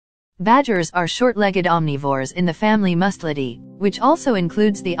Badgers are short-legged omnivores in the family Mustelidae, which also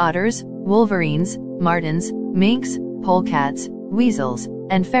includes the otters, wolverines, martens, minks, polecats, weasels,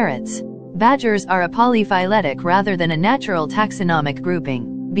 and ferrets. Badgers are a polyphyletic rather than a natural taxonomic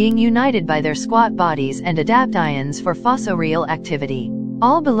grouping, being united by their squat bodies and adaptions for fossorial activity.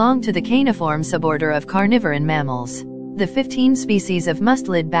 All belong to the caniform suborder of carnivorous mammals. The 15 species of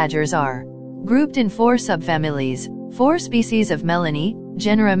mustelid badgers are grouped in 4 subfamilies, 4 species of Melani,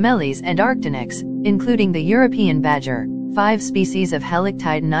 genera Meles and Arctonix, including the European badger, 5 species of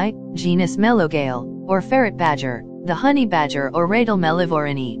Halictidinae, genus Melogale, or ferret badger, the honey badger or Radal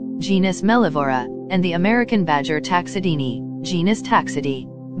mellivorini, genus Mellivora, and the American badger Taxidini, genus Taxidae.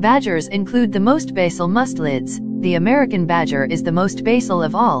 Badgers include the most basal mustelids. The American badger is the most basal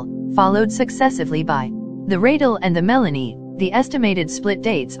of all, followed successively by the Radal and the Melani. The estimated split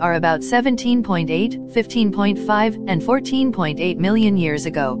dates are about 17.8, 15.5, and 14.8 million years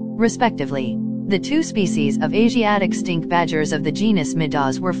ago, respectively. The 2 species of Asiatic stink badgers of the genus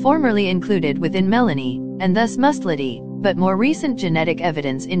Midas were formerly included within Melani, and thus Mustelidae, but more recent genetic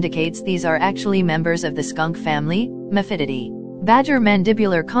evidence indicates these are actually members of the skunk family, Mephididae. Badger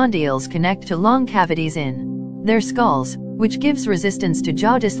mandibular condyles connect to long cavities in their skulls, which gives resistance to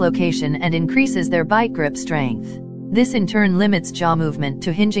jaw dislocation and increases their bite grip strength. This in turn limits jaw movement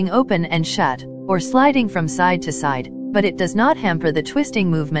to hinging open and shut, or sliding from side to side, but it does not hamper the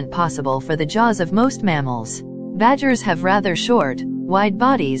twisting movement possible for the jaws of most mammals. Badgers have rather short, wide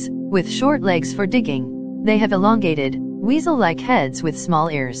bodies, with short legs for digging. They have elongated, weasel-like heads with small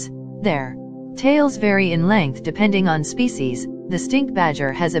ears. Their tails vary in length depending on species. The stink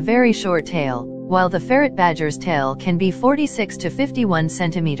badger has a very short tail, while the ferret badger's tail can be 46 to 51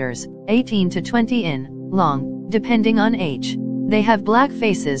 centimeters, 18 to 20 in long, depending on age. They have black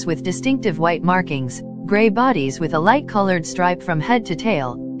faces with distinctive white markings, gray bodies with a light-colored stripe from head to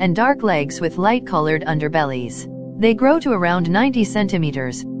tail, and dark legs with light-colored underbellies. They grow to around 90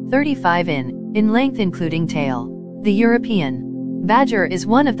 centimeters, 35 in length including tail. The European badger is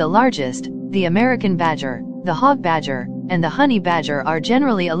one of the largest. The American badger, the hog badger, and the honey badger are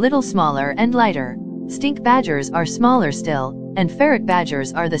generally a little smaller and lighter. Stink badgers are smaller still, and ferret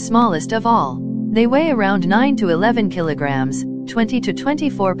badgers are the smallest of all. They weigh around 9 to 11 kilograms, 20 to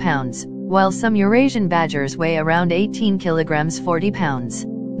 24 pounds, while some Eurasian badgers weigh around 18 kilograms 40 pounds.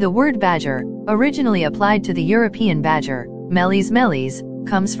 The word badger, originally applied to the European badger, Meles,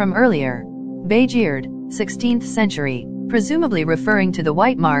 comes from earlier beige-eared, 16th century, presumably referring to the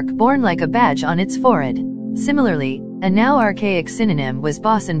white mark borne like a badge on its forehead. Similarly, a now archaic synonym was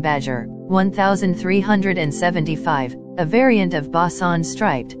boson badger, 1375, a variant of boson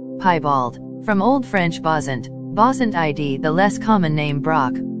striped, piebald, from Old French bosant, bosant id. The less common name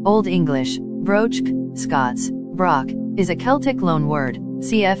brock, Old English, broch, Scots, brock, is a Celtic loanword,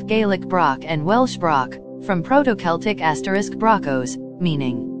 cf. Gaelic brock and Welsh brock, from Proto-Celtic ** brocos,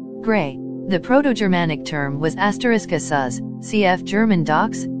 meaning grey. The Proto-Germanic term was **sus, cf. German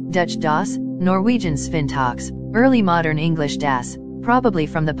dox, Dutch das, Norwegian svintox, early modern English das, probably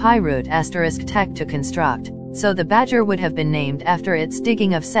from the PIE root *tech to construct, so the badger would have been named after its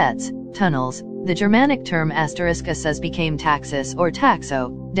digging of sets, tunnels. The Germanic term *sus became taxus or taxo,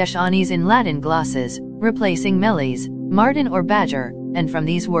 deshanes in Latin glosses, replacing meles, marten or badger, and from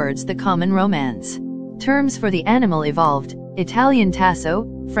these words the common Romance. Terms for the animal evolved: Italian tasso,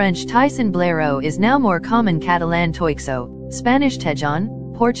 French Tyson blaireau is now more common, Catalan toixo, Spanish tejon,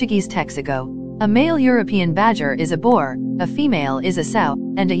 Portuguese texigo. A male European badger is a boar, a female is a sow,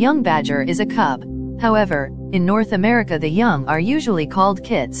 and a young badger is a cub. However, in North America the young are usually called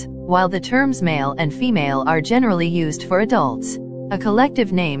kits, while the terms male and female are generally used for adults. A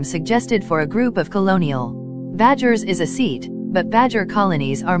collective name suggested for a group of colonial badgers is a seat, but badger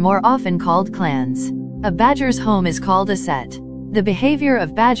colonies are more often called clans. A badger's home is called a set. The behavior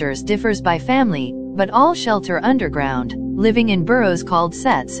of badgers differs by family, but all shelter underground, living in burrows called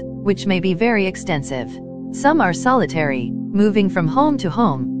sets, which may be very extensive. Some are solitary, moving from home to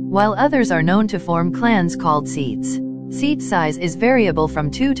home, while others are known to form clans called seats. Seat size is variable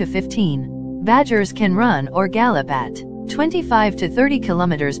from 2 to 15. Badgers can run or gallop at 25 to 30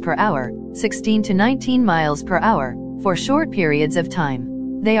 kilometers per hour, 16 to 19 miles per hour, for short periods of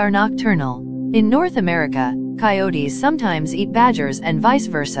time. They are nocturnal. In North America, coyotes sometimes eat badgers and vice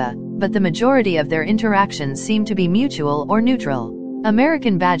versa, but the majority of their interactions seem to be mutual or neutral.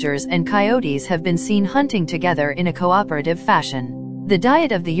 American badgers and coyotes have been seen hunting together in a cooperative fashion. The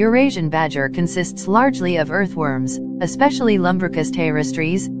diet of the Eurasian badger consists largely of earthworms, especially Lumbricus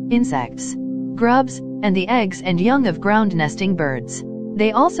terrestris, insects, grubs, and the eggs and young of ground-nesting birds.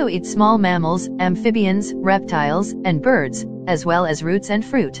 They also eat small mammals, amphibians, reptiles, and birds, as well as roots and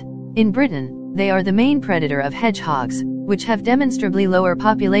fruit. In Britain, they are the main predator of hedgehogs, which have demonstrably lower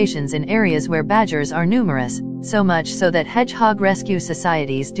populations in areas where badgers are numerous, so much so that hedgehog rescue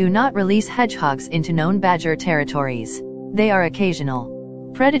societies do not release hedgehogs into known badger territories. They are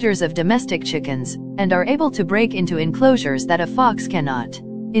occasional predators of domestic chickens, and are able to break into enclosures that a fox cannot.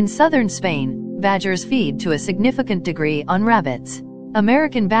 In southern Spain, badgers feed to a significant degree on rabbits.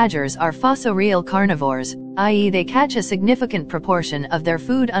 American badgers are fossorial carnivores, i.e. they catch a significant proportion of their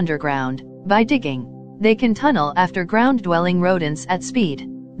food underground, by digging. They can tunnel after ground-dwelling rodents at speed.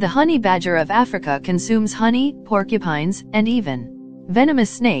 The honey badger of Africa consumes honey, porcupines, and even venomous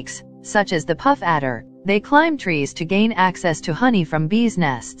snakes, such as the puff adder. They climb trees to gain access to honey from bees'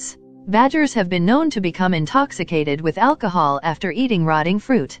 nests. Badgers have been known to become intoxicated with alcohol after eating rotting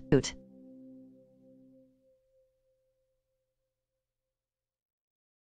fruit.